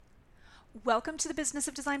Welcome to the Business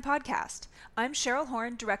of Design podcast. I'm Cheryl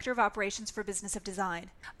Horn, Director of Operations for Business of Design.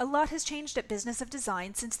 A lot has changed at Business of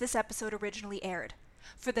Design since this episode originally aired.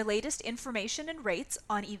 For the latest information and rates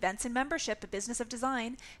on events and membership at Business of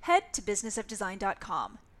Design, head to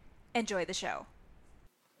businessofdesign.com. Enjoy the show.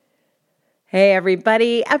 Hey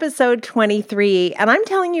everybody, episode 23, and I'm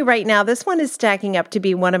telling you right now, this one is stacking up to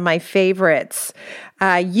be one of my favorites.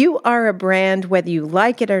 You are a brand whether you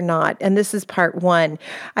like it or not, and this is part one.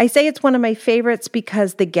 I say it's one of my favorites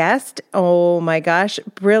because the guest, oh my gosh,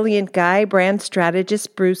 brilliant guy, brand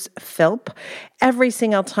strategist Bruce Philp. Every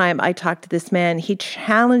single time I talk to this man, he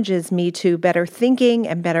challenges me to better thinking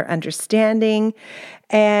and better understanding,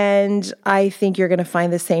 and I think you're going to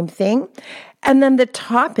find the same thing. And then the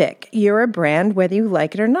topic, you're a brand whether you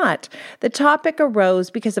like it or not. The topic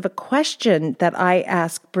arose because of a question that I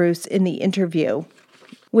asked Bruce in the interview,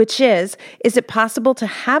 which is it possible to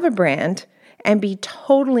have a brand and be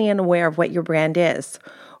totally unaware of what your brand is,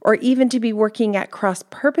 or even to be working at cross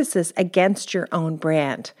purposes against your own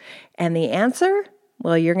brand? And the answer?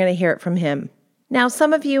 Well, you're going to hear it from him. Now,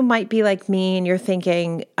 some of you might be like me and you're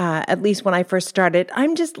thinking, at least when I first started,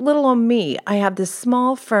 I'm just little old me. I have this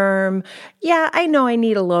small firm. Yeah, I know I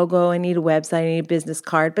need a logo, I need a website, I need a business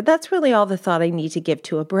card, but that's really all the thought I need to give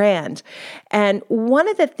to a brand. And one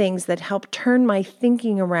of the things that helped turn my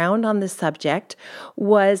thinking around on this subject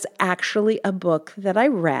was actually a book that I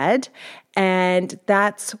read. And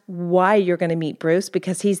that's why you're going to meet Bruce,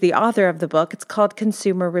 because he's the author of the book. It's called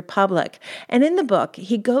Consumer Republic. And in the book,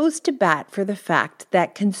 he goes to bat for the fact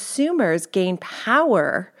that consumers gain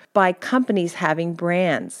power by companies having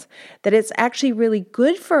brands, that it's actually really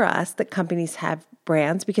good for us that companies have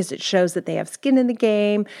brands because it shows that they have skin in the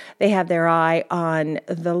game, they have their eye on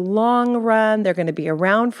the long run, they're going to be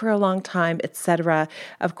around for a long time, etc.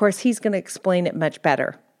 Of course, he's going to explain it much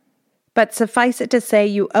better. But suffice it to say,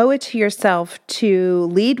 you owe it to yourself to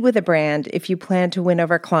lead with a brand if you plan to win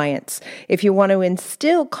over clients, if you want to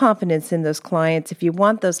instill confidence in those clients, if you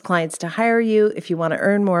want those clients to hire you, if you want to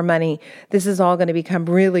earn more money. This is all going to become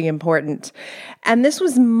really important. And this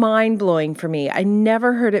was mind-blowing for me. I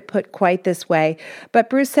never heard it put quite this way. But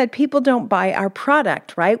Bruce said people don't buy our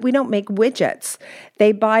product, right? We don't make widgets.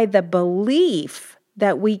 They buy the belief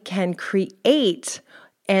that we can create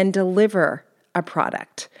and deliver a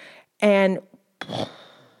product. And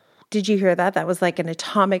did you hear that? That was like an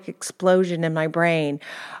atomic explosion in my brain.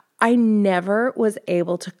 I never was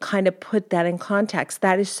able to kind of put that in context.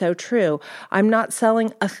 That is so true. I'm not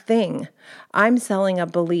selling a thing. I'm selling a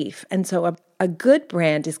belief. And so a good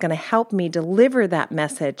brand is going to help me deliver that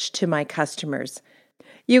message to my customers.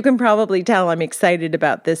 You can probably tell I'm excited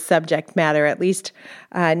about this subject matter, at least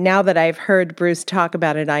now that I've heard Bruce talk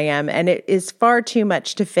about it, I am. And it is far too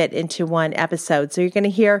much to fit into one episode. So you're going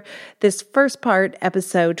to hear this first part,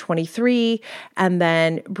 episode 23, and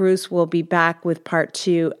then Bruce will be back with part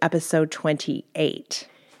 2, episode 28.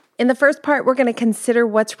 In the first part, we're going to consider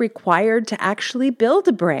what's required to actually build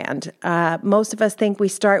a brand. Most of us think we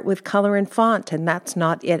start with color and font, and that's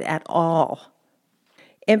not it at all.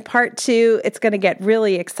 In part 2, it's going to get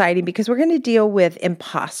really exciting because we're going to deal with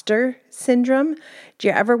imposter syndrome. Do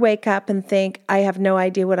you ever wake up and think, I have no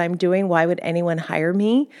idea what I'm doing? Why would anyone hire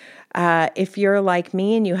me? If you're like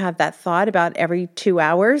me and you have that thought about every 2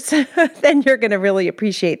 hours, then you're going to really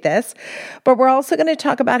appreciate this. But we're also going to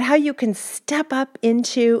talk about how you can step up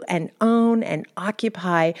into and own and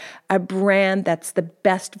occupy a brand that's the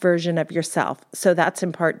best version of yourself. So that's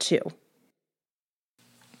in part 2.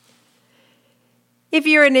 If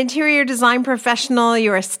you're an interior design professional,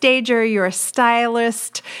 you're a stager, you're a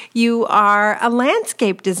stylist, you are a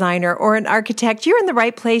landscape designer or an architect, you're in the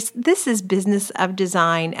right place. This is Business of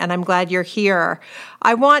Design, and I'm glad you're here.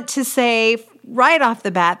 I want to say right off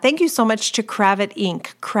the bat, thank you so much to Kravet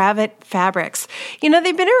Inc., Kravet Fabrics. You know,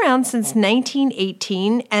 they've been around since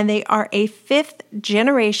 1918, and they are a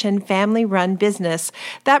 5th-generation family-run business.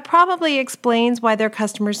 That probably explains why their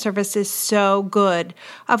customer service is so good.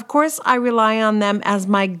 Of course, I rely on them as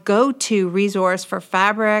my go-to resource for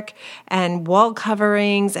fabric and wall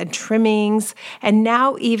coverings and trimmings, and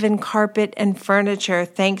now even carpet and furniture,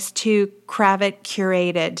 thanks to Kravet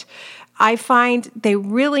Curated. I find they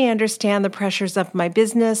really understand the pressures of my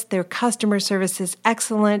business. Their customer service is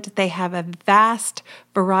excellent. They have a vast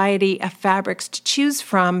variety of fabrics to choose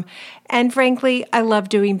from. And frankly, I love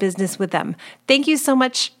doing business with them. Thank you so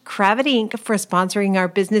much, Kravet Inc., for sponsoring our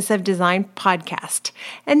Business of Design podcast.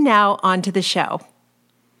 And now on to the show.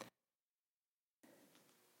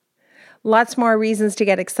 Lots more reasons to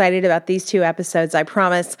get excited about these 2 episodes, I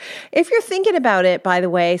promise. If you're thinking about it, by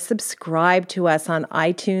the way, subscribe to us on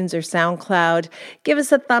iTunes or SoundCloud. Give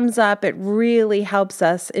us a thumbs up. It really helps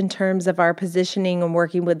us in terms of our positioning and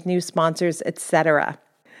working with new sponsors, etc.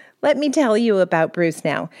 Let me tell you about Bruce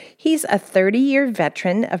now. He's a 30-year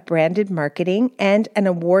veteran of branded marketing and an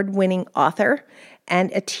award-winning author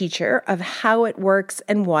and a teacher of how it works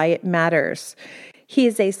and why it matters. He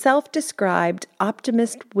is a self-described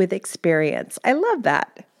optimist with experience. I love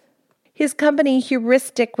that. His company,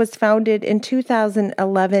 Heuristic, was founded in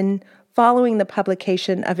 2011 following the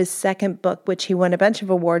publication of his second book, which he won a bunch of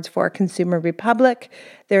awards for, Consumer Republic.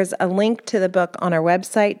 There's a link to the book on our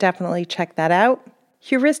website. Definitely check that out.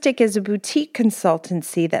 Heuristic is a boutique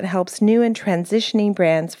consultancy that helps new and transitioning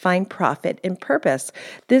brands find profit and purpose.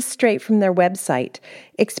 This straight from their website.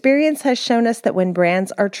 Experience has shown us that when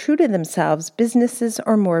brands are true to themselves, businesses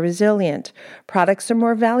are more resilient, products are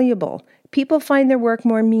more valuable, people find their work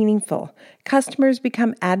more meaningful, customers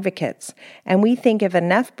become advocates, and we think if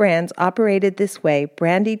enough brands operated this way,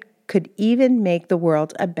 branding could even make the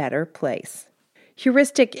world a better place.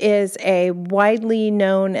 Heuristic is a widely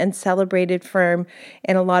known and celebrated firm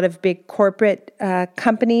in a lot of big corporate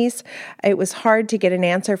companies. It was hard to get an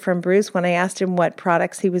answer from Bruce when I asked him what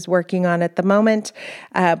products he was working on at the moment,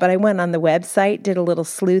 but I went on the website, did a little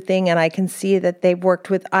sleuthing, and I can see that they've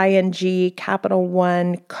worked with ING, Capital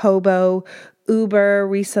One, Kobo, Uber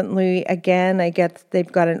recently. Again, I guess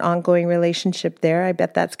they've got an ongoing relationship there. I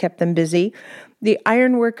bet that's kept them busy. The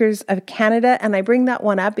Ironworkers of Canada, and I bring that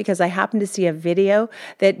one up because I happened to see a video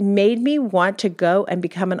that made me want to go and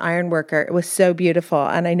become an ironworker. It was so beautiful,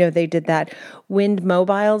 and I know they did that. Wind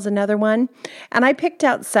Mobile's another one. And I picked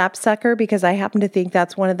out Sapsucker because I happen to think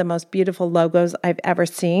that's one of the most beautiful logos I've ever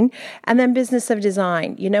seen. And then Business of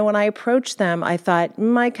Design. You know, when I approached them, I thought,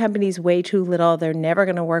 my company's way too little. They're never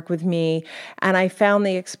going to work with me. And I found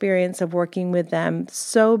the experience of working with them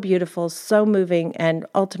so beautiful, so moving, and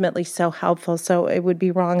ultimately so helpful. So it would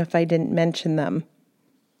be wrong if I didn't mention them.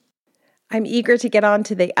 I'm eager to get on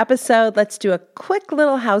to the episode. Let's do a quick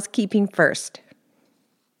little housekeeping first.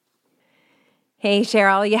 Hey,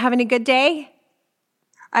 Cheryl, you having a good day?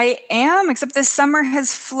 I am, except this summer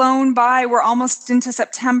has flown by. We're almost into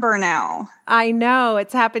September now. I know,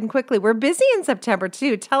 it's happened quickly. We're busy in September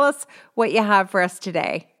too. Tell us what you have for us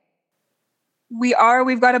today. We've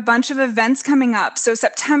got a bunch of events coming up. So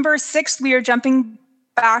September 6th, we are jumping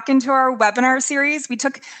back into our webinar series. We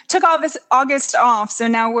took August off, so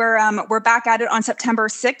now we're back at it on September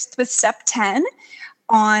 6th with Step 10.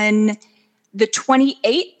 On the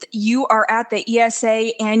 28th, you are at the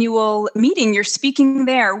ESA annual meeting. You're speaking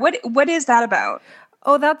there. What is that about?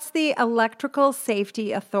 Oh, that's the Electrical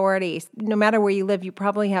Safety Authority. No matter where you live, you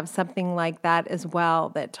probably have something like that as well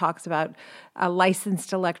that talks about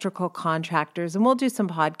licensed electrical contractors. And we'll do some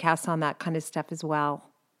podcasts on that kind of stuff as well.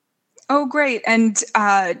 Oh, great. And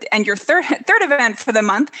your third event for the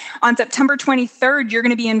month, on September 23rd, you're going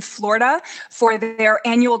to be in Florida for their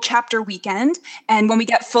annual chapter weekend. And when we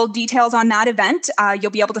get full details on that event,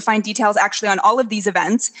 you'll be able to find details actually on all of these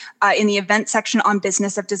events in the event section on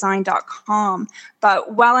businessofdesign.com.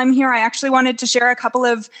 But while I'm here, I actually wanted to share a couple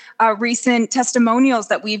of recent testimonials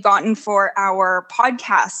that we've gotten for our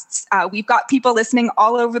podcasts. We've got people listening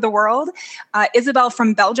all over the world. Isabel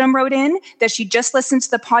from Belgium wrote in that she just listened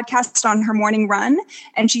to the podcast on her morning run,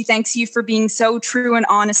 and she thanks you for being so true and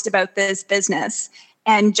honest about this business.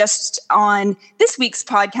 And just on this week's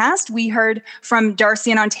podcast, we heard from Darcy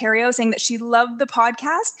in Ontario saying that she loved the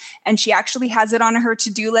podcast and she actually has it on her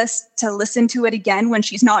to-do list to listen to it again when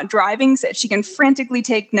she's not driving so that she can frantically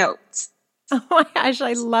take notes. Oh my gosh,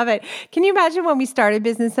 I love it. Can you imagine when we started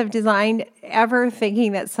Business of Design ever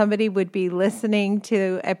thinking that somebody would be listening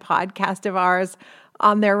to a podcast of ours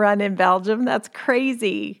on their run in Belgium? That's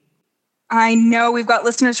crazy. I know we've got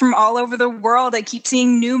listeners from all over the world. I keep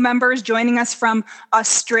seeing new members joining us from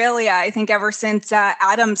Australia. I think ever since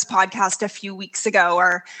Adam's podcast a few weeks ago,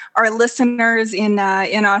 our listeners in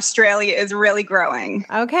Australia is really growing.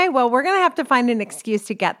 Okay, well, we're going to have to find an excuse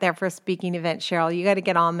to get there for a speaking event, Cheryl. You got to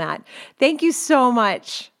get on that. Thank you so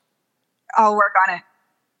much. I'll work on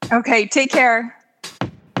it. Okay, take care.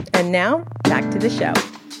 And now, back to the show.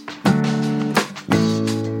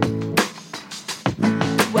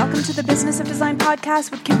 Welcome to the Business of Design podcast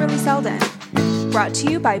with Kimberly Selden. Brought to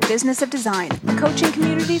you by Business of Design, a coaching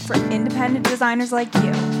community for independent designers like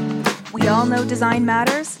you. We all know design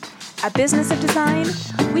matters. At Business of Design,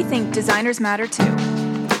 we think designers matter too.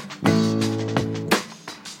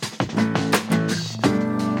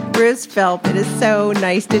 Bruce Philp, it is so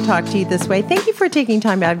nice to talk to you this way. Thank you for taking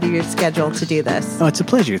time out of your schedule to do this. Oh, it's a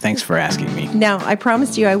pleasure. Thanks for asking me. Now, I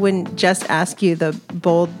promised you I wouldn't just ask you the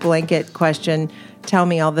bold blanket question, tell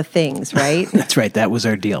me all the things, right? That's right. That was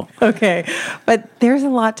our deal. Okay. But there's a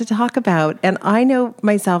lot to talk about. And I know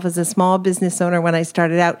myself as a small business owner, when I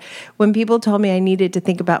started out, when people told me I needed to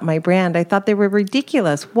think about my brand, I thought they were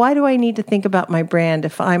ridiculous. Why do I need to think about my brand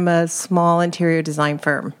if I'm a small interior design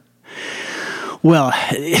firm? Well,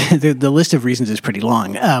 the list of reasons is pretty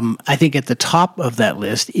long. I think at the top of that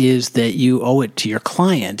list is that you owe it to your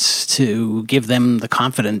clients to give them the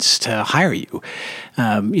confidence to hire you.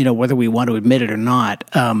 Whether we want to admit it or not,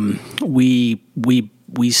 we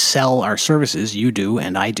sell our services, you do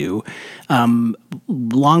and I do,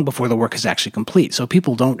 long before the work is actually complete. So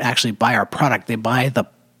people don't actually buy our product; they buy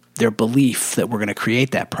their belief that we're going to create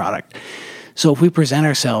that product. So if we present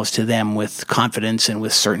ourselves to them with confidence and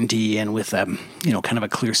with certainty and with kind of a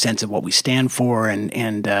clear sense of what we stand for, and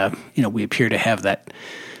we appear to have that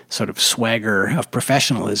sort of swagger of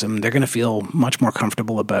professionalism, they're going to feel much more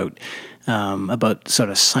comfortable about sort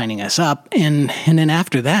of signing us up. And then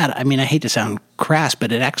after that, I mean, I hate to sound crass,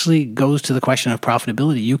 but it actually goes to the question of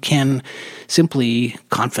profitability. You can simply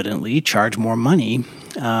confidently charge more money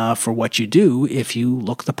for what you do if you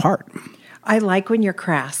look the part. I like when you're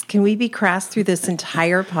crass. Can we be crass through this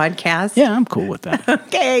entire podcast? Yeah, I'm cool with that.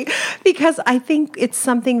 Okay, because I think it's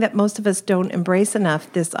something that most of us don't embrace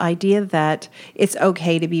enough, this idea that it's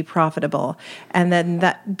okay to be profitable. And then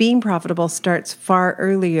that being profitable starts far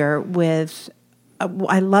earlier with,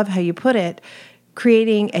 I love how you put it,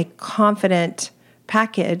 creating a confident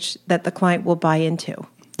package that the client will buy into.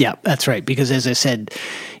 Yeah, that's right. Because as I said,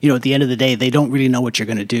 at the end of the day, they don't really know what you're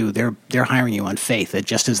going to do. They're hiring you on faith,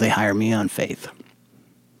 just as they hire me on faith.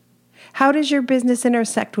 How does your business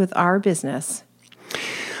intersect with our business?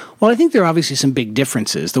 Well, I think there are obviously some big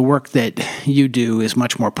differences. The work that you do is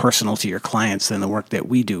much more personal to your clients than the work that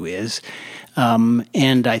we do is.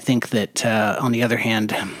 And I think that, on the other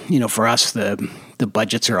hand, for us, the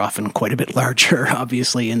budgets are often quite a bit larger,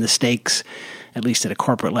 obviously, and the stakes, at least at a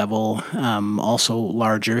corporate level, also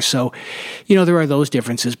larger. So, there are those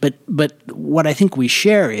differences. But what I think we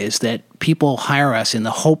share is that people hire us in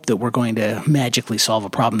the hope that we're going to magically solve a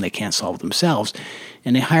problem they can't solve themselves.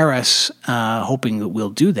 And they hire us hoping that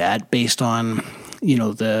we'll do that based on,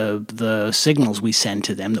 the signals we send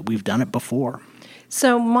to them that we've done it before.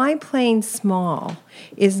 So my playing small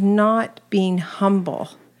is not being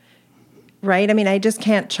humble, right? I mean, I just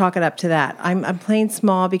can't chalk it up to that. I'm playing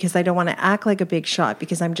small because I don't want to act like a big shot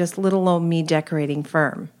because I'm just little old me decorating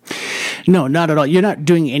firm. No, not at all. You're not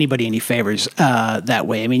doing anybody any favors that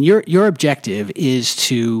way. I mean, your objective is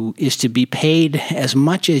to be paid as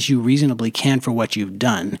much as you reasonably can for what you've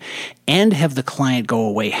done, and have the client go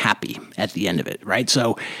away happy at the end of it, right?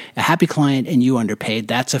 So, a happy client and you underpaid,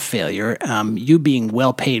 that's a failure. You being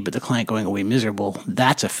well paid but the client going away miserable,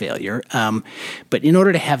 that's a failure. But in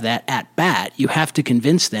order to have that at bat, you have to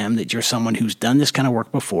convince them that you're someone who's done this kind of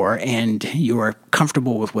work before, and you are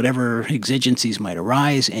comfortable with whatever exigencies might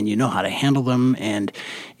arise, and you know how to handle them, and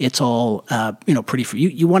it's all pretty free.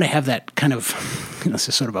 You want to have that kind of this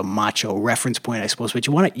is sort of a macho reference point, I suppose, but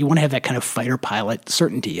you want to have that kind of fighter pilot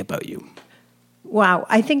certainty about you. Wow,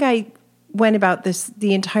 I think I went about this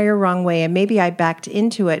the entire wrong way, and maybe I backed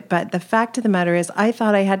into it, but the fact of the matter is I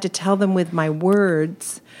thought I had to tell them with my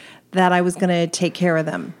words that I was going to take care of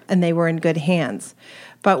them and they were in good hands.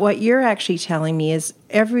 But what you're actually telling me is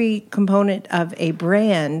every component of a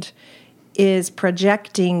brand is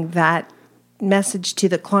projecting that message to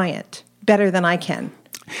the client better than I can.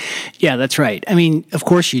 Yeah, that's right. I mean, of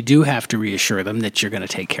course, you do have to reassure them that you're going to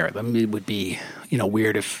take care of them. It would be,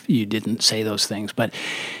 weird if you didn't say those things. But,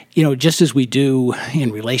 just as we do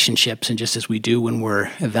in relationships and just as we do when we're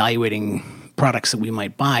evaluating products that we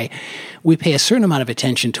might buy, we pay a certain amount of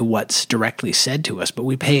attention to what's directly said to us, but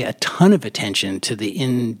we pay a ton of attention to the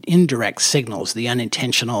indirect signals, the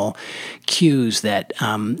unintentional cues that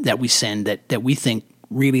we send that we think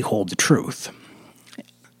really hold the truth.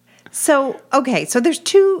 So there's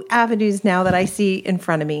two avenues now that I see in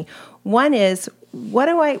front of me. One is, what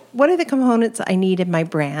are the components I need in my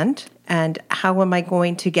brand, and how am I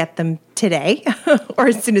going to get them today or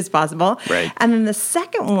as soon as possible? Right. And then the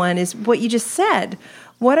second one is what you just said.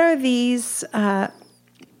 What are these the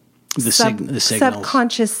signals.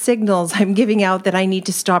 subconscious signals I'm giving out that I need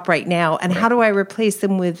to stop right now, and how do I replace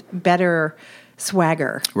them with better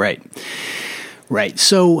swagger? Right.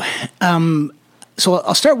 So So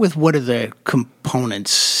I'll start with what are the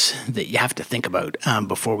components that you have to think about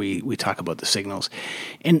before we talk about the signals.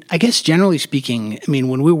 And I guess generally speaking, I mean,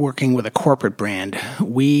 when we're working with a corporate brand,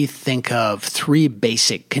 we think of three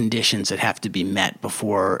basic conditions that have to be met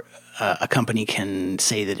before a company can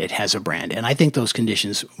say that it has a brand. And I think those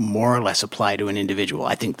conditions more or less apply to an individual.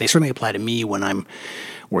 I think they certainly apply to me when I'm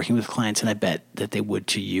working with clients, and I bet that they would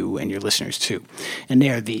to you and your listeners too. And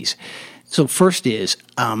they are these. So first is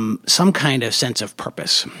some kind of sense of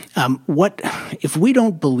purpose. What if we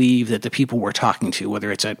don't believe that the people we're talking to,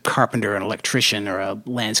 whether it's a carpenter, an electrician, or a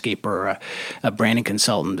landscaper, or a branding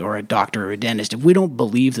consultant, or a doctor, or a dentist, if we don't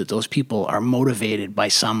believe that those people are motivated by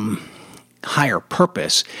some higher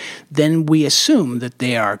purpose, then we assume that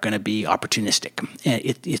they are going to be opportunistic.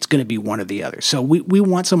 It's going to be one or the other. So we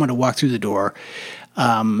want someone to walk through the door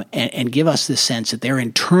and give us the sense that they're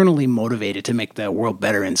internally motivated to make the world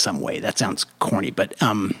better in some way. That sounds corny, but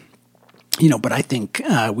but I think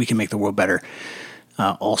we can make the world better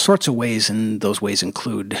all sorts of ways, and those ways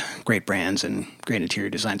include great brands and great interior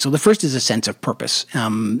design. So the first is a sense of purpose.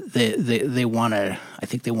 They want to. I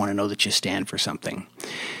think they want to know that you stand for something.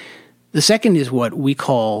 The second is what we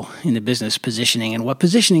call in the business positioning. And what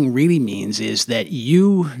positioning really means is that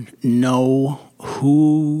you know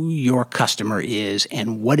who your customer is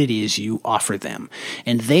and what it is you offer them.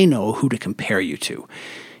 And they know who to compare you to.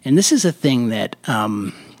 And this is a thing that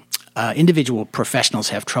individual professionals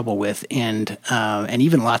have trouble with, and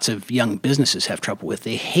even lots of young businesses have trouble with.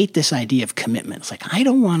 They hate this idea of commitment. It's like, I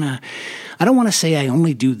don't want to say I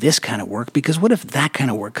only do this kind of work, because what if that kind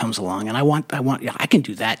of work comes along and I can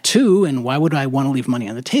do that too, and why would I want to leave money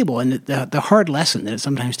on the table? And the hard lesson that it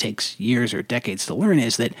sometimes takes years or decades to learn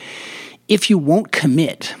is that if you won't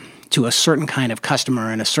commit to a certain kind of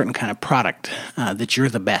customer and a certain kind of product that you're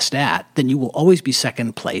the best at, then you will always be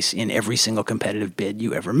second place in every single competitive bid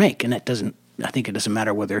you ever make. And I think it doesn't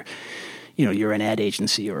matter whether, you're an ad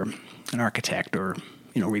agency or an architect or,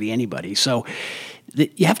 really anybody. So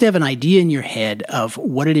you have to have an idea in your head of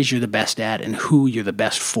what it is you're the best at and who you're the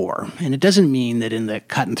best for. And it doesn't mean that in the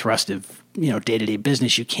cut and thrust of, day-to-day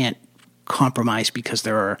business, you can't compromise because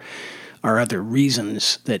there are other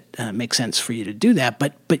reasons that make sense for you to do that,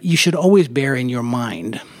 but you should always bear in your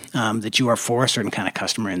mind that you are for a certain kind of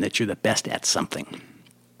customer and that you're the best at something.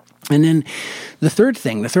 And then the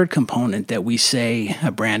third component that we say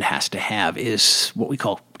a brand has to have is what we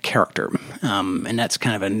call character, and that's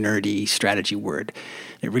kind of a nerdy strategy word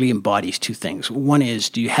that really embodies two things. One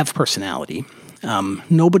is, do you have personality?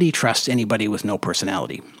 Nobody trusts anybody with no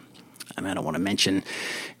personality. I don't want to mention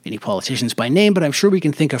any politicians by name, but I'm sure we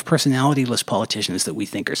can think of personality-less politicians that we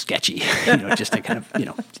think are sketchy, just to kind of,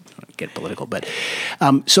 get political. But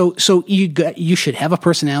so you should have a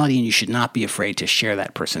personality, and you should not be afraid to share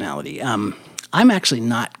that personality. I'm actually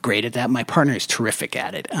not great at that. My partner is terrific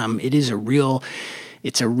at it.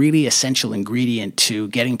 It's a really essential ingredient to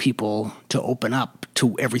getting people to open up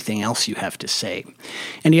to everything else you have to say.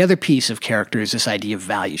 And the other piece of character is this idea of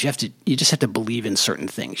values. You just have to believe in certain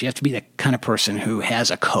things. You have to be the kind of person who has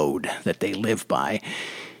a code that they live by.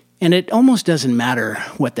 And it almost doesn't matter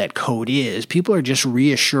what that code is. People are just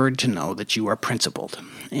reassured to know that you are principled.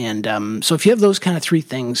 And so if you have those kind of three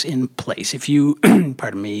things in place, if you,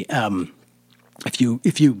 pardon me, if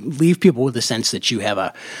you leave people with a sense that you have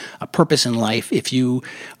a purpose in life, if you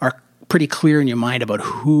are pretty clear in your mind about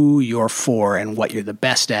who you're for and what you're the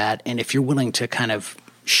best at, and if you're willing to kind of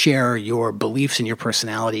share your beliefs and your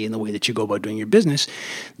personality in the way that you go about doing your business,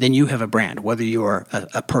 then you have a brand, whether you're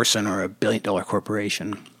a person or a billion-dollar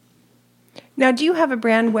corporation. Now, do you have a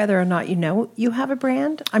brand whether or not you know you have a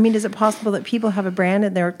brand? I mean, is it possible that people have a brand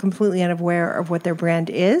and they're completely unaware of what their brand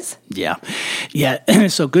is? Yeah.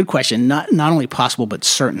 So good question. Not only possible, but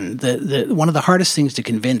certain. One of the hardest things to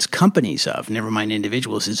convince companies of, never mind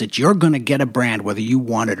individuals, is that you're going to get a brand whether you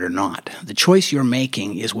want it or not. The choice you're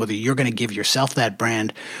making is whether you're going to give yourself that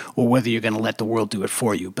brand or whether you're going to let the world do it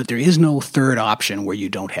for you. But there is no third option where you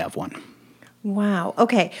don't have one. Wow.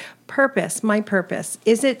 Okay. Purpose, my purpose.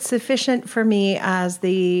 Is it sufficient for me as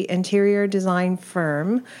the interior design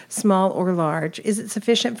firm, small or large? Is it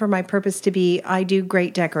sufficient for my purpose to be, I do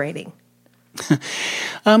great decorating?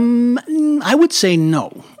 I would say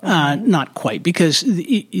no, not quite, because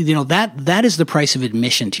that is the price of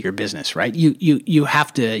admission to your business, right? You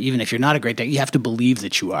have to, even if you're not a great decorator, you have to believe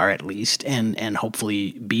that you are at least, and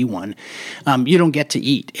hopefully be one. You don't get to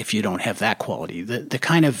eat if you don't have that quality. The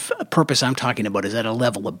kind of purpose I'm talking about is at a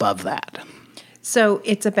level above that. So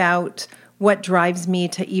it's about what drives me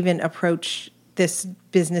to even approach this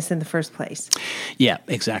business in the first place. Yeah,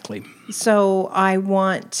 exactly. So I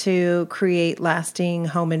want to create lasting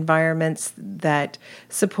home environments that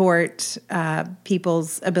support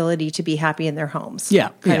people's ability to be happy in their homes. Yeah,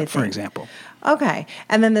 for example. Okay.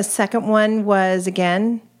 And then the second one was,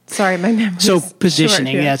 again, sorry, my memory. So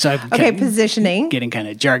positioning, positioning. Getting kind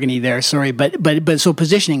of jargony there, sorry, but so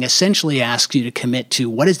positioning essentially asks you to commit to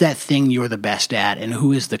what is that thing you're the best at, and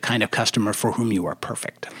who is the kind of customer for whom you are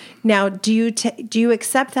perfect. Now, do you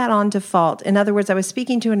accept that on default? In other words, I was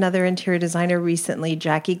speaking to another interior designer recently,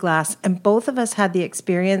 Jackie Glass, and both of us had the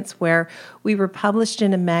experience where we were published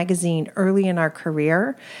in a magazine early in our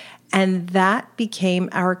career. And that became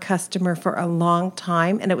our customer for a long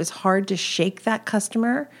time. And it was hard to shake that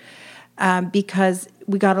customer because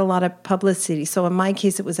we got a lot of publicity. So in my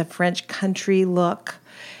case, it was a French country look.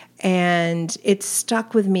 And it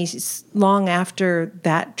stuck with me long after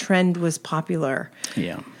that trend was popular.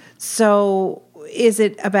 Yeah. So is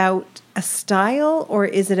it about a style, or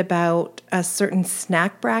is it about a certain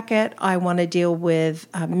snack bracket? I want to deal with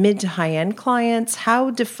mid to high-end clients. How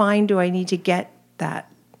defined do I need to get that?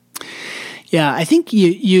 Yeah, I think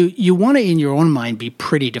you want to, in your own mind, be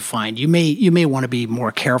pretty defined. You may want to be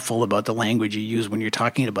more careful about the language you use when you're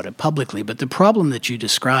talking about it publicly, but the problem that you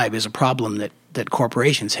describe is a problem that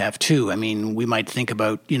corporations have too. I mean, we might think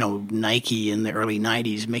about, Nike in the early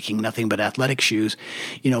 90s making nothing but athletic shoes,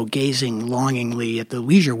 gazing longingly at the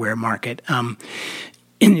leisure wear market.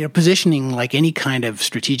 Positioning, like any kind of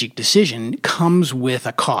strategic decision, comes with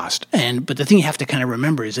a cost. But the thing you have to kind of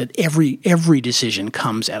remember is that every decision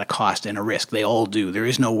comes at a cost and a risk. They all do. There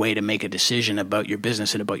is no way to make a decision about your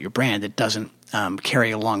business and about your brand that doesn't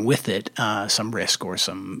carry along with it some risk or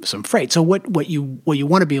some freight. So what you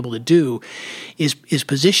want to be able to do is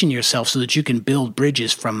position yourself so that you can build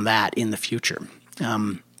bridges from that in the future.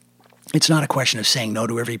 It's not a question of saying no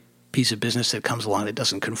to every piece of business that comes along that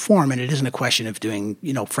doesn't conform, and it isn't a question of doing,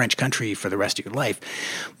 French country for the rest of your life,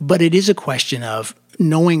 but it is a question of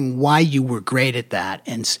knowing why you were great at that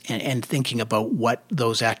and thinking about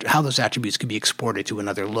how those attributes could be exported to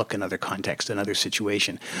another look, another context, another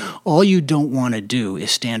situation. All you don't want to do is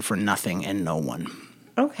stand for nothing and no one.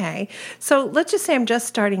 Okay. So let's just say I'm just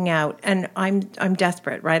starting out and I'm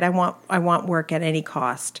desperate, right? I want work at any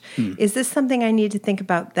cost. Is this something I need to think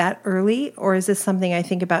about that early, or is this something I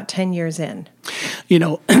think about 10 years in?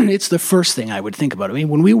 It's the first thing I would think about. I mean,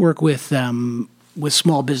 when we work with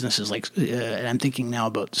small businesses, and I'm thinking now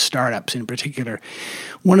about startups in particular,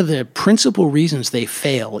 one of the principal reasons they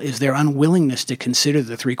fail is their unwillingness to consider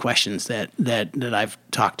the three questions that I've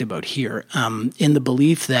talked about here, in the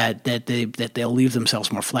belief that they'll leave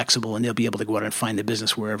themselves more flexible and they'll be able to go out and find the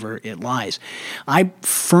business wherever it lies. I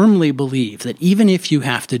firmly believe that even if you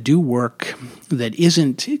have to do work that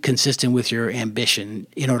isn't consistent with your ambition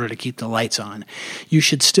in order to keep the lights on, you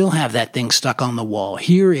should still have that thing stuck on the wall.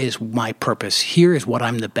 Here is my purpose. Here is what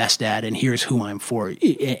I'm the best at, and here's who I'm for.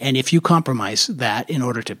 And if you compromise that in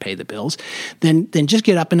order to pay the bills, then just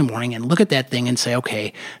get up in the morning and look at that thing and say,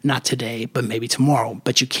 okay, not today, but maybe tomorrow.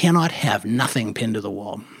 But you cannot have nothing pinned to the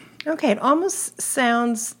wall. Okay, it almost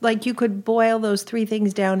sounds like you could boil those three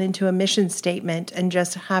things down into a mission statement and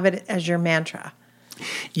just have it as your mantra.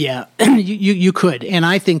 Yeah, you could, and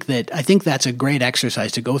I think that's a great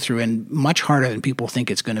exercise to go through, and much harder than people think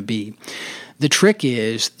it's going to be. The trick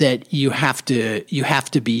is that you have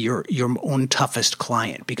to be your own toughest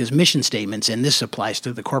client, because mission statements, and this applies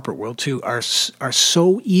to the corporate world too, are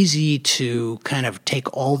so easy to kind of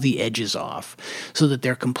take all the edges off, so that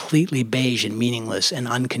they're completely beige and meaningless and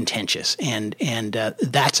uncontentious, and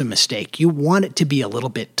that's a mistake. You want it to be a little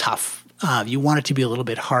bit tough. You want it to be a little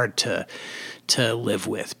bit hard to live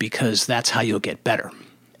with, because that's how you'll get better.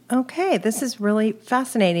 Okay, this is really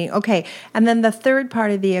fascinating. Okay, and then the third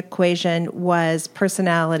part of the equation was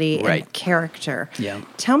personality and character. Yeah.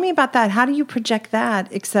 Tell me about that. How do you project that,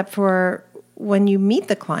 except for when you meet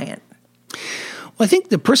the client? Well, I think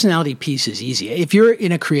the personality piece is easy. If you're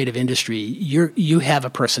in a creative industry, you have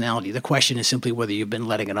a personality. The question is simply whether you've been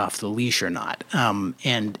letting it off the leash or not.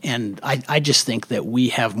 And I just think that we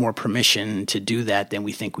have more permission to do that than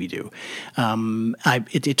we think we do.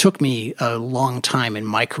 It took me a long time in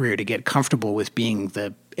my career to get comfortable with being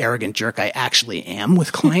the arrogant jerk I actually am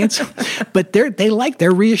with clients, but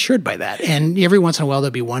they're reassured by that. And every once in a while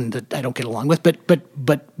there'll be one that I don't get along with.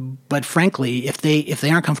 But frankly, if they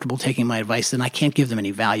aren't comfortable taking my advice, then I can't give them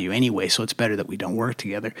any value anyway. So it's better that we don't work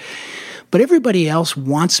together. But everybody else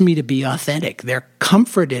wants me to be authentic. They're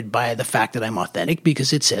comforted by the fact that I'm authentic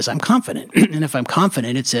because it says I'm confident. And if I'm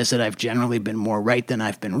confident, it says that I've generally been more right than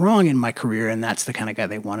I've been wrong in my career, and that's the kind of guy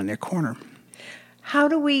they want in their corner. How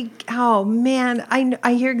do we, oh man,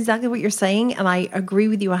 I hear exactly what you're saying and I agree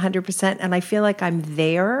with you 100% and I feel like I'm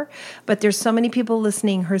there, but there's so many people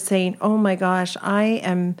listening who are saying, oh my gosh,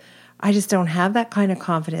 I just don't have that kind of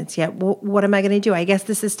confidence yet. Well, what am I going to do? I guess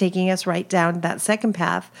this is taking us right down that second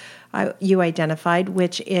path you identified,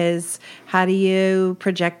 which is how do you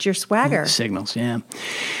project your swagger? Signals, yeah.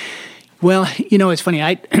 Well, it's funny.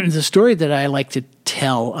 The story that I like to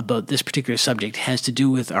tell about this particular subject has to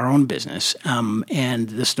do with our own business, and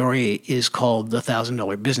the story is called the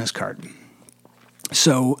 $1,000 business card.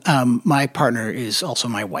 So my partner is also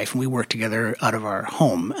my wife, and we work together out of our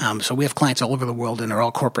home. So we have clients all over the world, and they're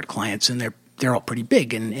all corporate clients, and they're all pretty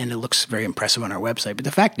big, and it looks very impressive on our website. But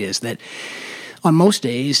the fact is that on most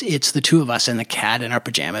days, it's the two of us and the cat in our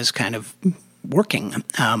pajamas kind of working,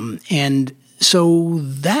 and so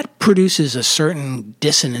that produces a certain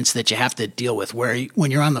dissonance that you have to deal with where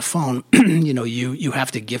when you're on the phone, you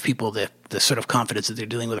have to give people the sort of confidence that they're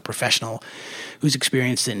dealing with a professional who's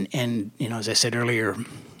experienced and as I said earlier,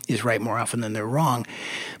 is right more often than they're wrong.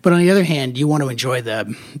 But on the other hand, you want to enjoy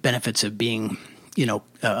the benefits of being,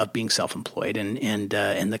 being self-employed and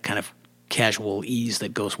the kind of casual ease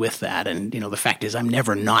that goes with that. And, the fact is I'm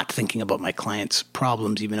never not thinking about my clients'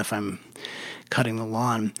 problems, even if I'm cutting the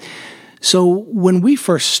lawn. So when we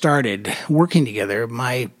first started working together,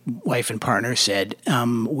 my wife and partner said,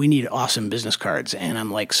 we need awesome business cards. And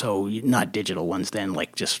I'm like, so not digital ones then,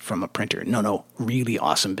 like just from a printer. No, really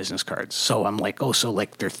awesome business cards. So I'm like, oh, so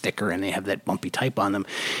like they're thicker and they have that bumpy type on them.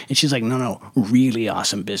 And she's like, no, really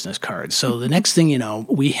awesome business cards. So the next thing you know,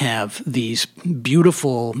 we have these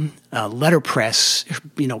beautiful letterpress,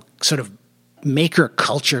 sort of maker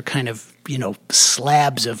culture kind of,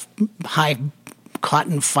 slabs of high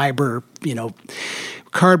cotton fiber,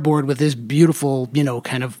 cardboard with this beautiful,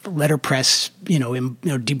 kind of letterpress,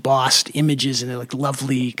 debossed images and they're like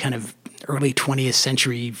lovely kind of early 20th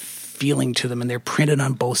century feeling to them, and they're printed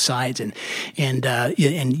on both sides, and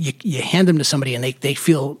you hand them to somebody and they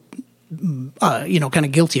feel kind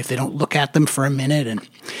of guilty if they don't look at them for a minute,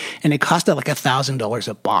 and it cost like $1,000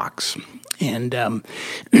 a box. And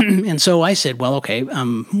and so I said, well, okay,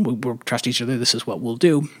 we'll trust each other. This is what we'll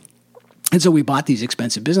do. And so we bought these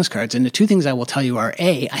expensive business cards. And the two things I will tell you are,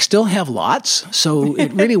 A, I still have lots, so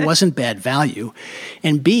it really wasn't bad value.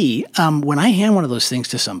 And B, when I hand one of those things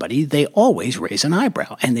to somebody, they always raise an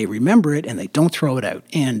eyebrow, and they remember it, and they don't throw it out.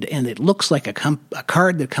 And it looks like a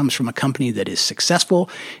card that comes from a company that is successful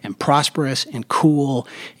and prosperous and cool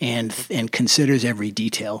and considers every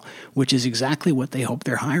detail, which is exactly what they hope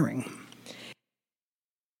they're hiring.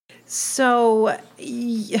 So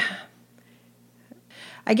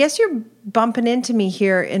I guess you're bumping into me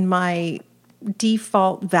here in my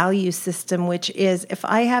default value system, which is if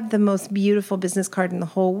I have the most beautiful business card in the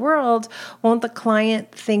whole world, won't the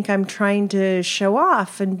client think I'm trying to show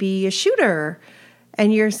off and be a shooter?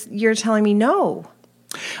 And you're telling me no.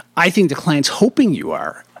 I think the client's hoping you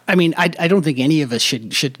are. I mean, I don't think any of us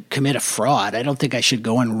should commit a fraud. I don't think I should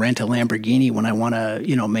go and rent a Lamborghini when I want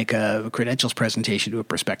to, make a credentials presentation to a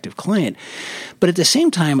prospective client. But at the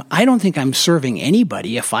same time, I don't think I'm serving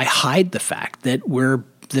anybody if I hide the fact that we're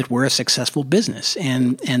a successful business.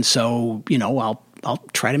 And so, I'll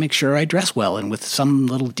try to make sure I dress well and with some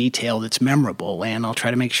little detail that's memorable, and I'll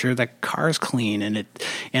try to make sure the car's clean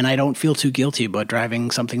and I don't feel too guilty about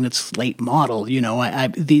driving something that's late model.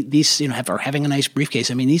 These or having a nice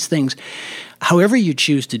briefcase. I mean, these things, however you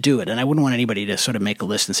choose to do it, and I wouldn't want anybody to sort of make a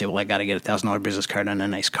list and say, well, I got to get $1,000 business card and a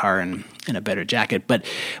nice car and a better jacket. But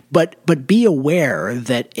be aware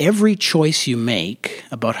that every choice you make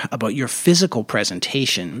about your physical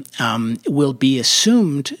presentation will be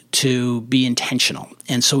assumed to be intentional.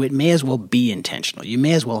 And so it may as well be intentional. You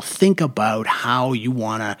may as well think about how you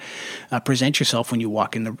want to present yourself when you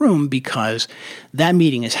walk in the room, because that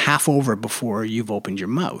meeting is half over before you've opened your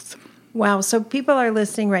mouth. Wow. So people are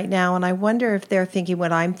listening right now, and I wonder if they're thinking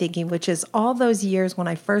what I'm thinking, which is all those years when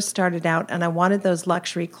I first started out and I wanted those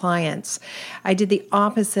luxury clients, I did the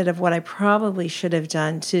opposite of what I probably should have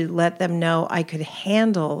done to let them know I could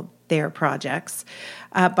handle their projects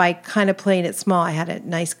by kind of playing it small. I had a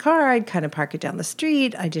nice car. I'd kind of park it down the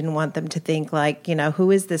street. I didn't want them to think like, who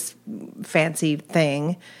is this fancy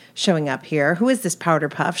thing showing up here? Who is this powder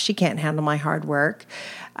puff? She can't handle my hard work.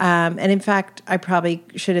 And in fact, I probably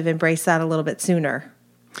should have embraced that a little bit sooner.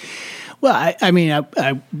 Well,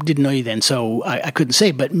 I didn't know you then, so I couldn't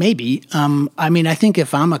say, but maybe. I think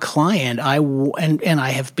if I'm a client, and I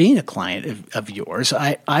have been a client of yours,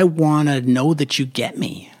 I want to know that you get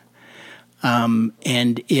me.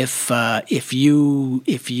 And if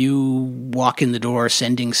you walk in the door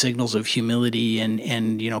sending signals of humility and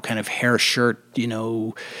kind of hair shirt,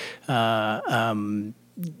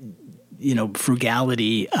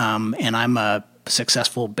 frugality, and I'm a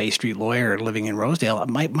successful Bay Street lawyer living in Rosedale,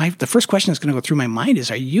 the first question that's going to go through my mind is,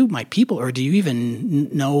 are you my people, or do you even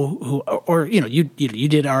know who, or you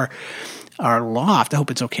did our loft. I hope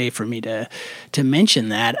it's okay for me to mention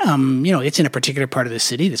that. It's in a particular part of the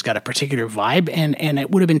city that's got a particular vibe, and it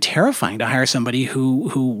would have been terrifying to hire somebody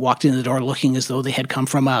who walked in the door looking as though they had come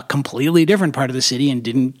from a completely different part of the city and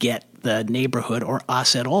didn't get the neighborhood or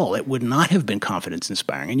us at all. It would not have been confidence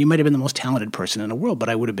inspiring. And you might have been the most talented person in the world, but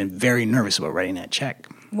I would have been very nervous about writing that check.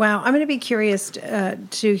 Wow. I'm going to be curious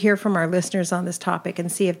to hear from our listeners on this topic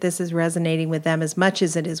and see if this is resonating with them as much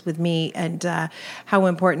as it is with me, and how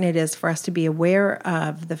important it is for us to be aware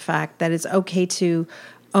of the fact that it's okay to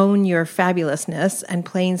own your fabulousness, and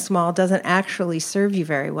playing small doesn't actually serve you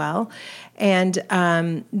very well. And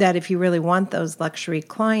that if you really want those luxury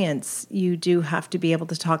clients, you do have to be able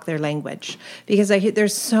to talk their language. Because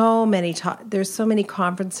there's so many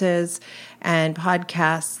conferences and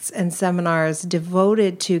podcasts and seminars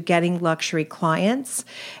devoted to getting luxury clients.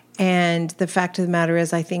 And the fact of the matter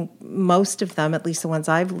is, I think most of them, at least the ones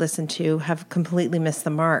I've listened to, have completely missed the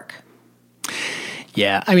mark.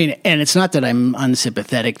 Yeah, I mean, and it's not that I'm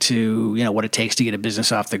unsympathetic to, what it takes to get a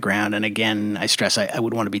business off the ground. And again, I stress I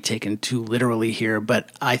wouldn't want to be taken too literally here, but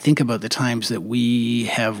I think about the times that we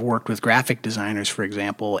have worked with graphic designers, for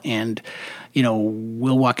example, and,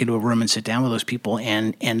 we'll walk into a room and sit down with those people,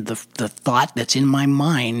 and the thought that's in my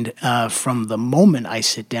mind from the moment I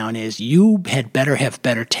sit down is, you had better have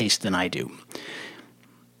better taste than I do.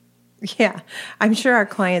 Yeah, I'm sure our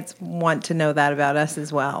clients want to know that about us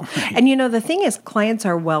as well. Right. And the thing is, clients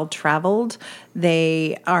are well-traveled,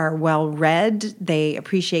 they are well-read, they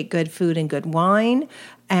appreciate good food and good wine,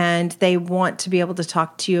 and they want to be able to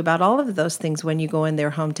talk to you about all of those things when you go in their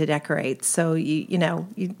home to decorate. So,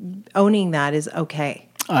 owning that is okay.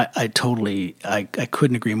 I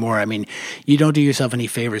couldn't agree more. I mean, you don't do yourself any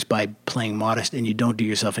favors by playing modest, and you don't do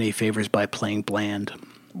yourself any favors by playing bland.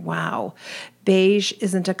 Wow. Beige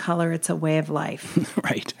isn't a color, it's a way of life.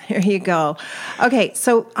 Right. There you go. Okay,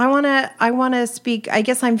 so I want to speak, I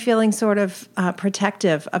guess I'm feeling sort of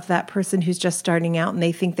protective of that person who's just starting out and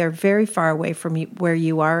they think they're very far away from where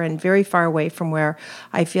you are and very far away from where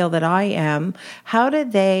I feel that I am. How do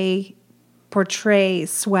they portray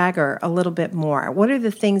swagger a little bit more? What are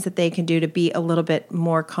the things that they can do to be a little bit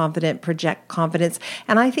more confident, project confidence?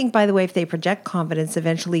 And I think, by the way, if they project confidence,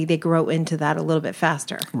 eventually they grow into that a little bit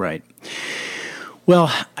faster. Right.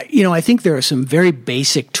 Well, I think there are some very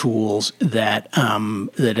basic tools that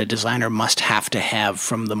a designer must have to have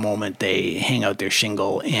from the moment they hang out their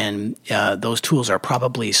shingle. And those tools are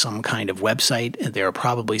probably some kind of website. There are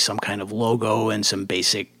probably some kind of logo and some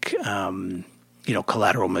basic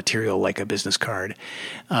collateral material like a business card.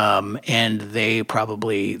 And there's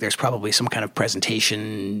probably some kind of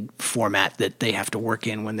presentation format that they have to work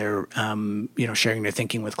in when they're, sharing their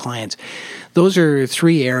thinking with clients. Those are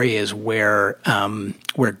three areas where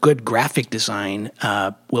good graphic design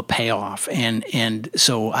will pay off. And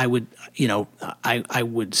so I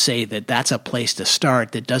would say that that's a place to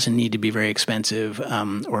start that doesn't need to be very expensive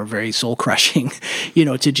or very soul crushing,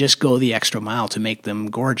 to just go the extra mile to make them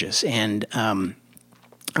gorgeous. And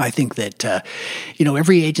I think that,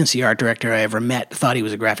 every agency art director I ever met thought he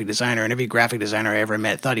was a graphic designer, and every graphic designer I ever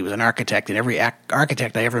met thought he was an architect, and every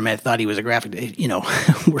architect I ever met thought he was a graphic,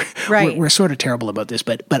 we're sort of terrible about this,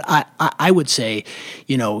 but I would say,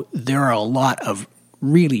 there are a lot of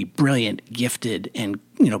really brilliant, gifted, and,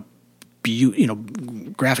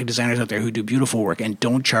 graphic designers out there who do beautiful work and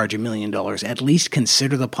don't charge $1 million. At least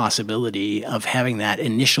consider the possibility of having that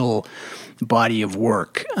initial body of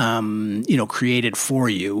work, created for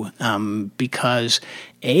you, because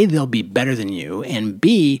A, they'll be better than you, and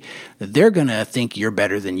B, they're going to think you're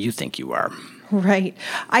better than you think you are. Right.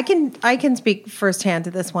 I can speak firsthand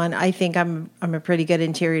to this one. I think I'm a pretty good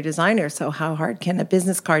interior designer. So how hard can a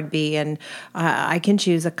business card be? And I can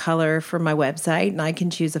choose a color for my website, and I can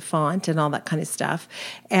choose a font and all that kind of stuff.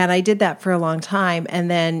 And I did that for a long time. And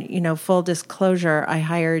then, full disclosure, I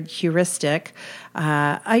hired Heuristic.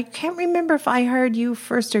 I can't remember if I hired you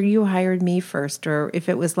first or you hired me first, or if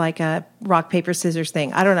it was like a rock, paper, scissors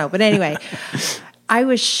thing. I don't know. But anyway, I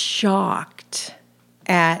was shocked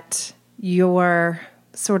at your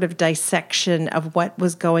sort of dissection of what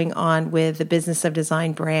was going on with the Business of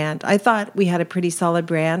Design brand. I thought we had a pretty solid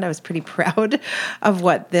brand. I was pretty proud of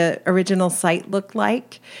what the original site looked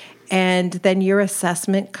like. And then your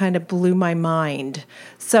assessment kind of blew my mind.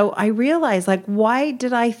 So I realized, like, why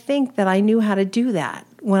did I think that I knew how to do that?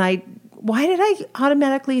 Why did I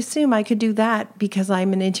automatically assume I could do that because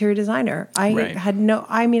I'm an interior designer?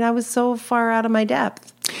 I was so far out of my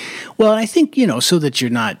depth. Well, I think, so that you're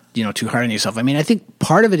not, too hard on yourself. I mean, I think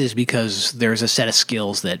part of it is because there's a set of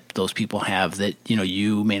skills that those people have that,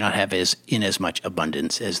 you may not have in as much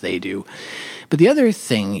abundance as they do. But the other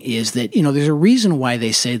thing is that, there's a reason why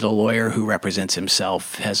they say the lawyer who represents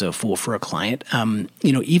himself has a fool for a client.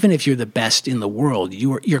 Even if you're the best in the world,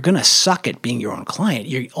 you're going to suck at being your own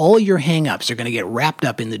client. All your hang-ups are going to get wrapped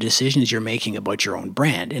up in the decisions you're making about your own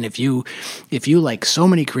brand. And if you like so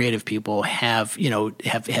many creative people have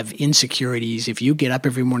insecurities, if you get up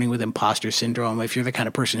every morning with imposter syndrome, if you're the kind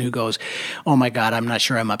of person who goes, oh my God, I'm not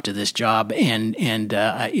sure I'm up to this job, and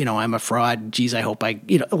I'm a fraud. Geez, I hope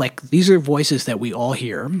these are voices that we all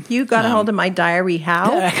hear. You got a hold of my diary.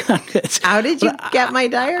 How? How did you get my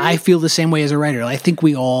diary? I feel the same way as a writer. I think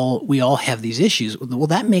we all have these issues. Well,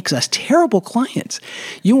 that makes us terrible clients.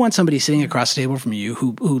 You want somebody sitting across the table from you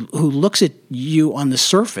who looks at you on the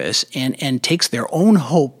surface and takes their own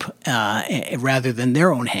hope rather than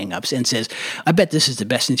their own hang-ups and says, I bet this is the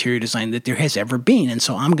best interior design that there has ever been, and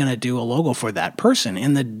so I'm going to do a logo for that person.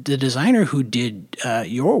 And the designer who did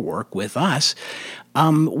your work with us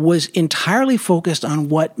was entirely focused on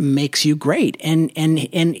what makes you great and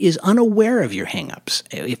is unaware of your hangups,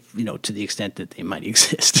 if to the extent that they might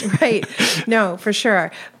exist. Right. No, for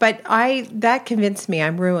sure. But that convinced me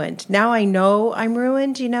I'm ruined. Now I know I'm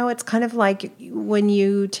ruined. It's kind of like when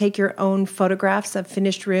you take your own photographs of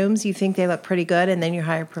finished rooms, you think they look pretty good, and then you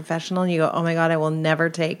hire a professional and you go, oh my God, I will never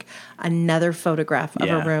take another photograph of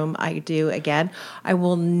a room I do again. I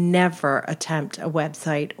will never attempt a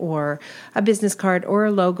website or a business card or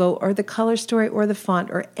a logo or the color story or the font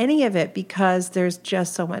or any of it, because there's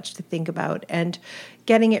just so much to think about, and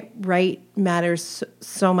getting it right matters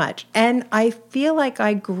so much. And I feel like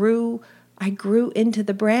I grew into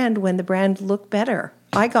the brand when the brand looked better.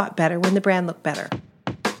 I got better when the brand looked better.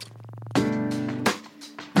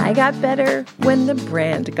 I got better when the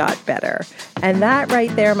brand got better. And that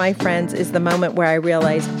right there, my friends, is the moment where I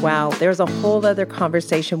realized, wow, there's a whole other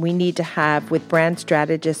conversation we need to have with brand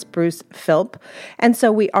strategist Bruce Philp. And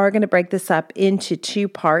so we are going to break this up into 2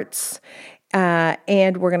 parts.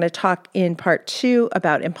 And we're going to talk in part 2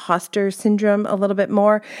 about imposter syndrome a little bit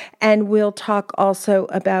more. And we'll talk also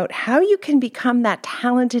about how you can become that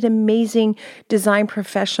talented, amazing design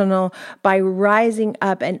professional by rising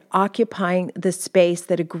up and occupying the space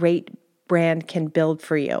that a great brand can build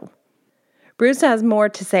for you. Bruce has more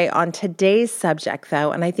to say on today's subject,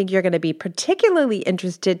 though, and I think you're going to be particularly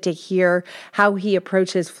interested to hear how he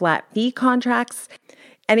approaches flat fee contracts.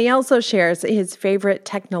 And he also shares his favorite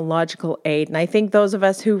technological aid. And I think those of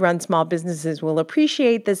us who run small businesses will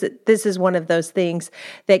appreciate this. This is one of those things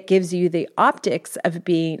that gives you the optics of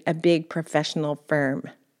being a big professional firm.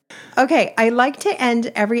 Okay, I like to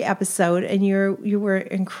end every episode, and you were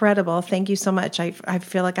incredible. Thank you so much. I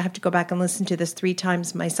feel like I have to go back and listen to this 3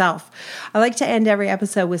 times myself. I like to end every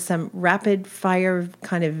episode with some rapid fire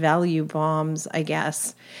kind of value bombs, I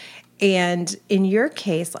guess. And in your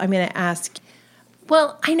case, I'm going to ask,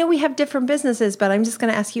 well, I know we have different businesses, but I'm just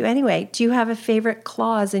going to ask you anyway. Do you have a favorite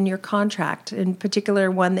clause in your contract, in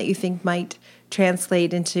particular one that you think might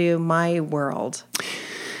translate into my world?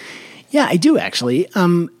 Yeah, I do actually.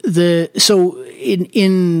 So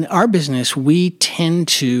in our business, we tend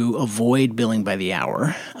to avoid billing by the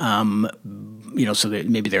hour. So that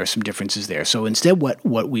maybe there are some differences there. So instead,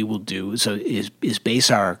 what we will do is base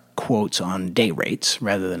our quotes on day rates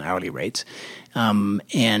rather than hourly rates, and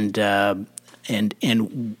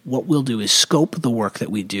what we'll do is scope the work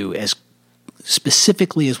that we do as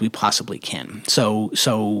specifically as we possibly can. So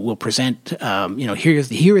we'll present,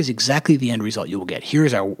 here is exactly the end result you will get. Here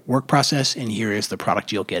is our work process, and here is the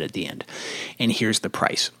product you'll get at the end, and here's the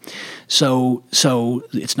price. So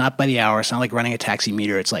it's not by the hour. It's not like running a taxi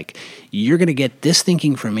meter. It's like, you're going to get this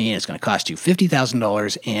thinking from me, and it's going to cost you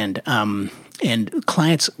 $50,000, and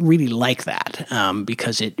clients really like that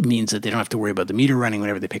because it means that they don't have to worry about the meter running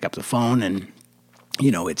whenever they pick up the phone, and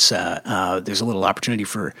it's there's a little opportunity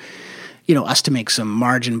for us to make some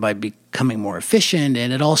margin by becoming more efficient,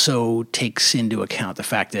 and it also takes into account the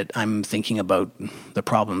fact that I'm thinking about the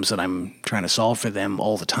problems that I'm trying to solve for them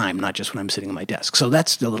all the time, not just when I'm sitting at my desk. So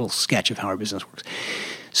that's a little sketch of how our business works.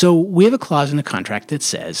 So we have a clause in the contract that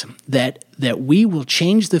says that we will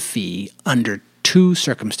change the fee under 2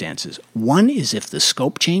 circumstances. One is if the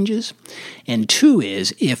scope changes, and 2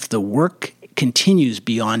 is if the work continues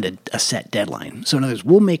beyond a set deadline. So in other words,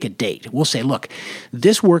 we'll make a date. We'll say, look,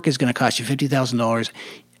 this work is going to cost you $50,000.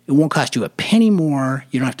 It won't cost you a penny more.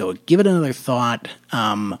 You don't have to give it another thought.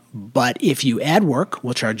 But if you add work,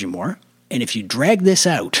 we'll charge you more. And if you drag this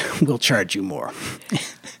out, we'll charge you more.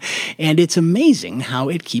 And it's amazing how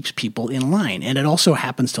it keeps people in line. And it also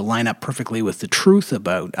happens to line up perfectly with the truth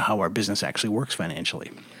about how our business actually works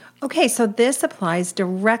financially. Okay, so this applies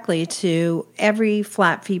directly to every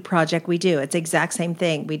flat fee project we do. It's the exact same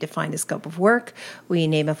thing. We define a scope of work, we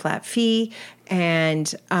name a flat fee,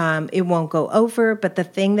 and it won't go over. But the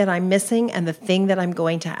thing that I'm missing and the thing that I'm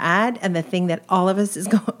going to add and the thing that all of us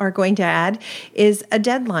are going to add is a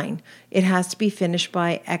deadline. It has to be finished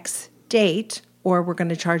by X date or we're going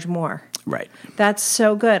to charge more. Right. That's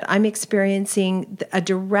so good. I'm experiencing a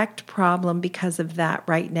direct problem because of that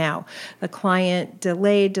right now. The client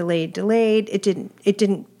delayed. It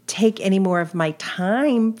didn't take any more of my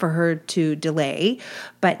time for her to delay,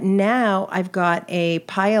 but now I've got a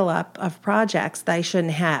pile up of projects that I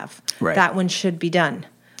shouldn't have. Right. That one should be done.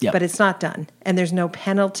 Yep. But it's not done, and there's no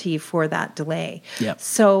penalty for that delay. Yep.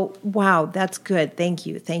 So, wow, that's good. Thank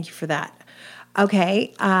you for that.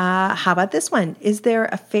 Okay, how about this one? Is there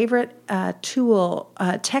a favorite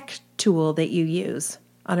tech tool that you use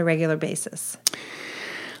on a regular basis?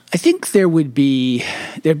 I think there'd be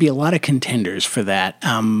a lot of contenders for that,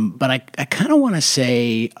 but I kind of want to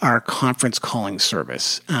say our conference calling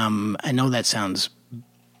service. I know that sounds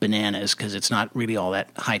bananas because it's not really all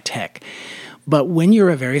that high tech. But when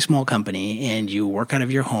you're a very small company and you work out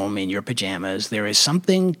of your home in your pajamas, there is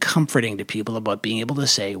something comforting to people about being able to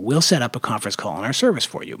say, we'll set up a conference call on our service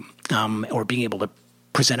for you, or being able to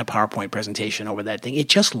present a PowerPoint presentation over that thing. It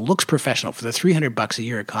just looks professional. For the $300 a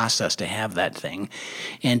year it costs us to have that thing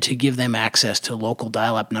and to give them access to local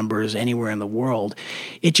dial-up numbers anywhere in the world,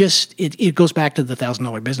 it goes back to the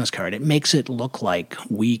 $1,000 business card. It makes it look like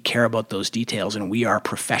we care about those details and we are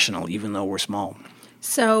professional even though we're small.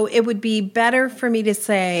 So it would be better for me to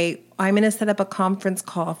say, I'm going to set up a conference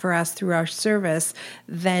call for us through our service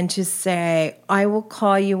than to say, I will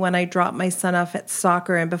call you when I drop my son off at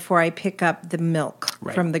soccer and before I pick up the milk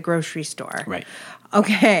from the grocery store. Right.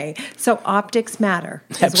 Okay. So optics matter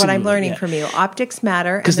is Absolutely, what I'm learning from you. Optics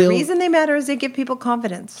matter. And the reason they matter is they give people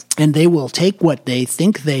confidence. And they will take what they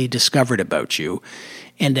think they discovered about you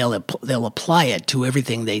and they'll apply it to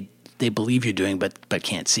everything they believe you're doing but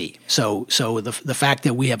can't see. So the fact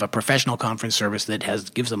that we have a professional conference service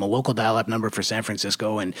that gives them a local dial-up number for San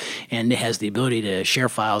Francisco and it has the ability to share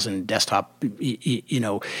files and desktop,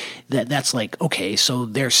 that's like, okay, so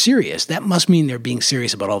they're serious. That must mean they're being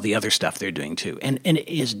serious about all the other stuff they're doing too. And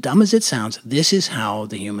as dumb as it sounds, this is how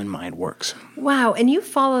the human mind works. Wow. And you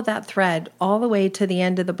follow that thread all the way to the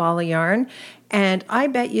end of the ball of yarn. And I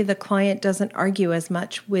bet you the client doesn't argue as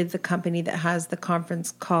much with the company that has the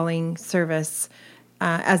conference calling service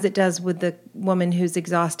as it does with the woman who's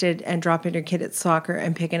exhausted and dropping her kid at soccer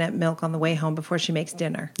and picking up milk on the way home before she makes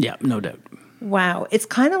dinner. Yeah, no doubt. Wow. It's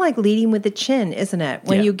kind of like leading with the chin, isn't it?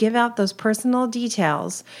 When you give out those personal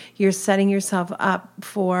details, you're setting yourself up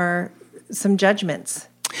for some judgments.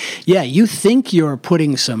 Yeah, you think you're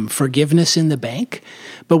putting some forgiveness in the bank,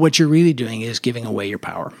 but what you're really doing is giving away your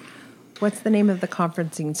power. What's the name of the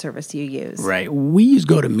conferencing service you use? Right. We use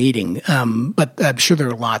GoToMeeting, but I'm sure there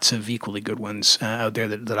are lots of equally good ones out there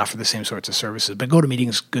that offer the same sorts of services. But GoToMeeting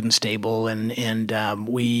is good and stable, and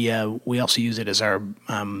we also use it as our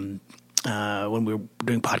when we're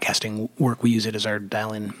doing podcasting work, we use it as our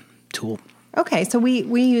dial-in tool. Okay, so we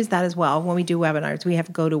use that as well when we do webinars. We have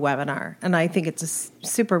GoToWebinar, and I think it's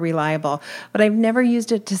super reliable. But I've never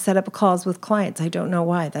used it to set up calls with clients. I don't know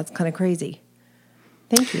why. That's kind of crazy.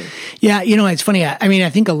 Thank you. Yeah, it's funny. I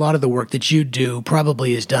think a lot of the work that you do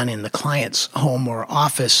probably is done in the client's home or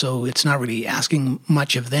office, so it's not really asking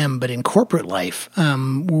much of them. But in corporate life,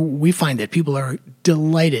 we find that people are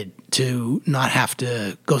delighted to not have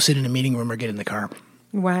to go sit in a meeting room or get in the car.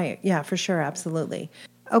 Right. Yeah, for sure. Absolutely.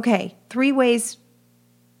 Okay, 3 ways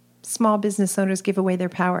small business owners give away their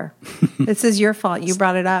power. This is your fault. You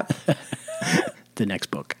brought it up. The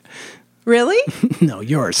next book. Really? No,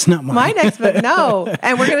 yours, not mine. My next book, no.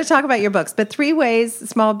 And we're going to talk about your books. But 3 ways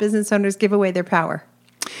small business owners give away their power.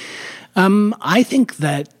 I think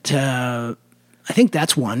that's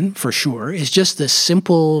one for sure. Is just the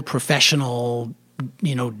simple professional,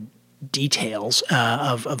 details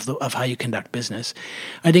of how you conduct business.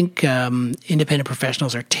 I think independent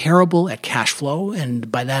professionals are terrible at cash flow,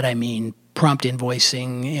 and by that I mean prompt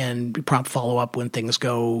invoicing and prompt follow-up when things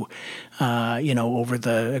go, over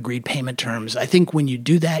the agreed payment terms. I think when you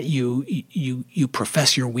do that, you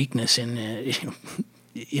profess your weakness in,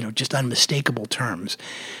 just unmistakable terms.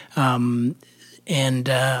 And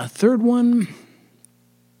third one,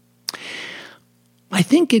 I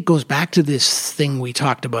think it goes back to this thing we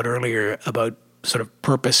talked about earlier about sort of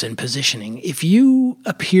purpose and positioning. If you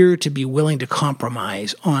appear to be willing to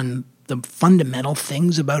compromise on the fundamental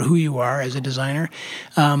things about who you are as a designer,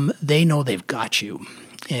 they know they've got you.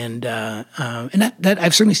 And that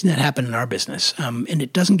I've certainly seen that happen in our business, and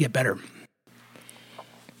it doesn't get better.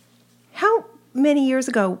 How many years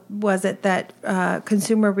ago was it that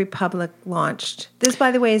Consumer Republic launched? This,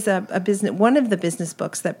 by the way, is one of the business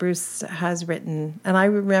books that Bruce has written, and I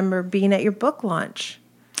remember being at your book launch.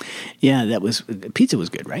 Yeah, pizza was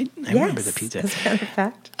good, right? I remember the pizza. As a matter of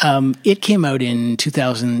fact. It came out in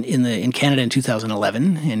 2000 in Canada in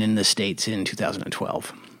 2011, and in the States in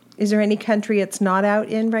 2012. Is there any country it's not out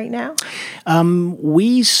in right now?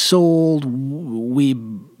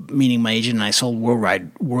 Meaning my agent and I, sold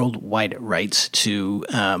worldwide rights to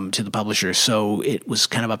the publisher. So it was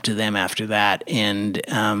kind of up to them after that. And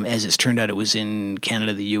as it's turned out, it was in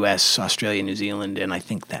Canada, the U.S., Australia, New Zealand, and I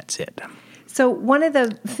think that's it. So one of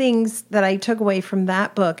the things that I took away from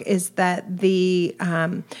that book is that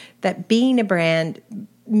that being a brand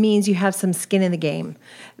means you have some skin in the game,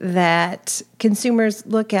 that consumers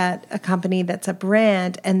look at a company that's a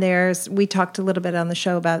brand, and we talked a little bit on the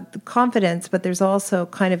show about the confidence, but there's also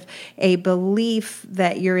kind of a belief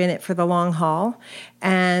that you're in it for the long haul,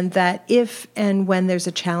 and that if and when there's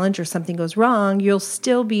a challenge or something goes wrong, you'll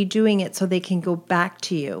still be doing it so they can go back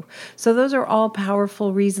to you. So those are all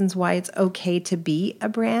powerful reasons why it's okay to be a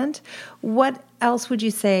brand. What else would you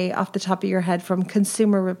say off the top of your head from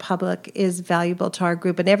Consumer Republic is valuable to our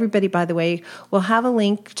group? And everybody, by the way, will have a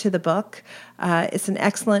link to the book. It's an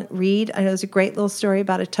excellent read. I know there's a great little story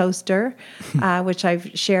about a toaster, which I've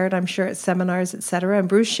shared, I'm sure, at seminars, et cetera, and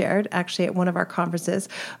Bruce shared actually at one of our conferences.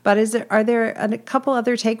 But are there a couple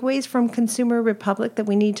other takeaways from Consumer Republic that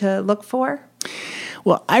we need to look for?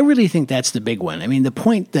 Well, I really think that's the big one. I mean, the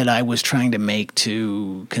point that I was trying to make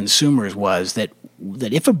to consumers was that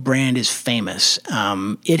if a brand is famous,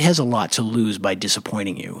 it has a lot to lose by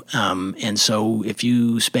disappointing you. And so if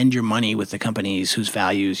you spend your money with the companies whose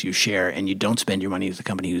values you share and you don't spend your money with the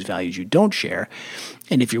company whose values you don't share,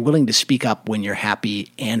 and if you're willing to speak up when you're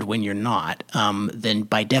happy and when you're not, then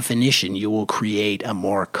by definition, you will create a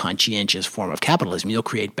more conscientious form of capitalism. You'll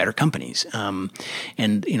create better companies. And,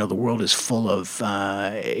 the world is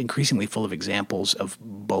increasingly full of examples of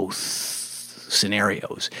both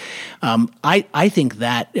scenarios. I think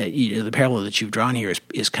that the parallel that you've drawn here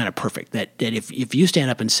is kind of perfect. That if you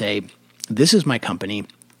stand up and say, "This is my company,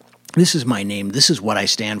 this is my name, this is what I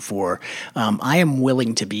stand for. I am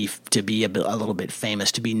willing to be a little bit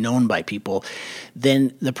famous, to be known by people,"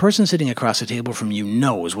 then the person sitting across the table from you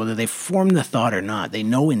knows, whether they form the thought or not, they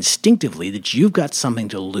know instinctively that you've got something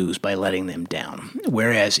to lose by letting them down.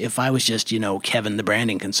 Whereas if I was just, Kevin, the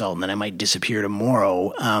branding consultant, then I might disappear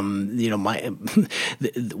tomorrow.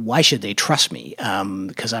 Why should they trust me?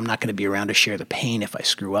 Because I'm not going to be around to share the pain if I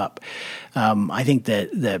screw up. I think that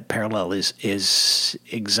the parallel is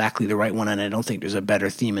exactly the right one, and I don't think there's a better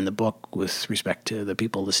theme in the book with respect to the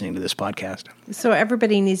people listening to this podcast. So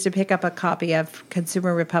everybody needs to pick up a copy of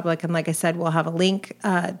Consumer Republic, and like I said, we'll have a link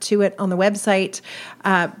to it on the website.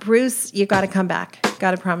 Bruce, you got to come back.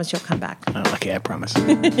 Got to promise you'll come back. Oh, okay, I promise.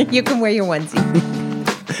 You can wear your onesie.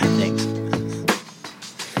 Thanks.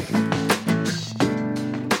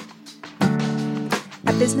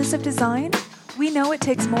 At Business of Design, we know it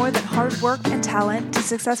takes more than hard work and talent to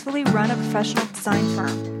successfully run a professional design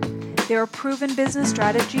firm. There are proven business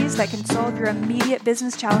strategies that can solve your immediate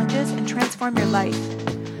business challenges and transform your life.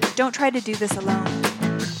 Don't try to do this alone.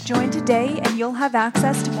 Join today and you'll have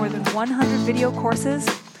access to more than 100 video courses,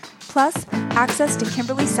 plus access to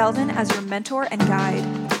Kimberly Selden as your mentor and guide.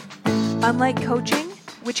 Unlike coaching,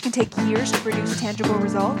 which can take years to produce tangible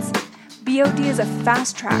results, BOD is a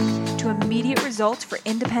fast track to immediate results for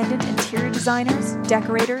independent interior designers,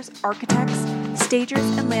 decorators, architects, stagers,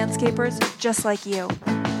 and landscapers just like you.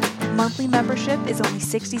 Monthly membership is only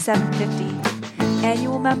 $67.50.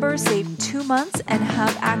 Annual members save 2 months and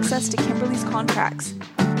have access to Kimberly's contracts.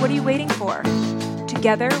 What are you waiting for?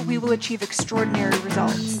 Together, we will achieve extraordinary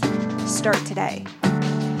results. Start today.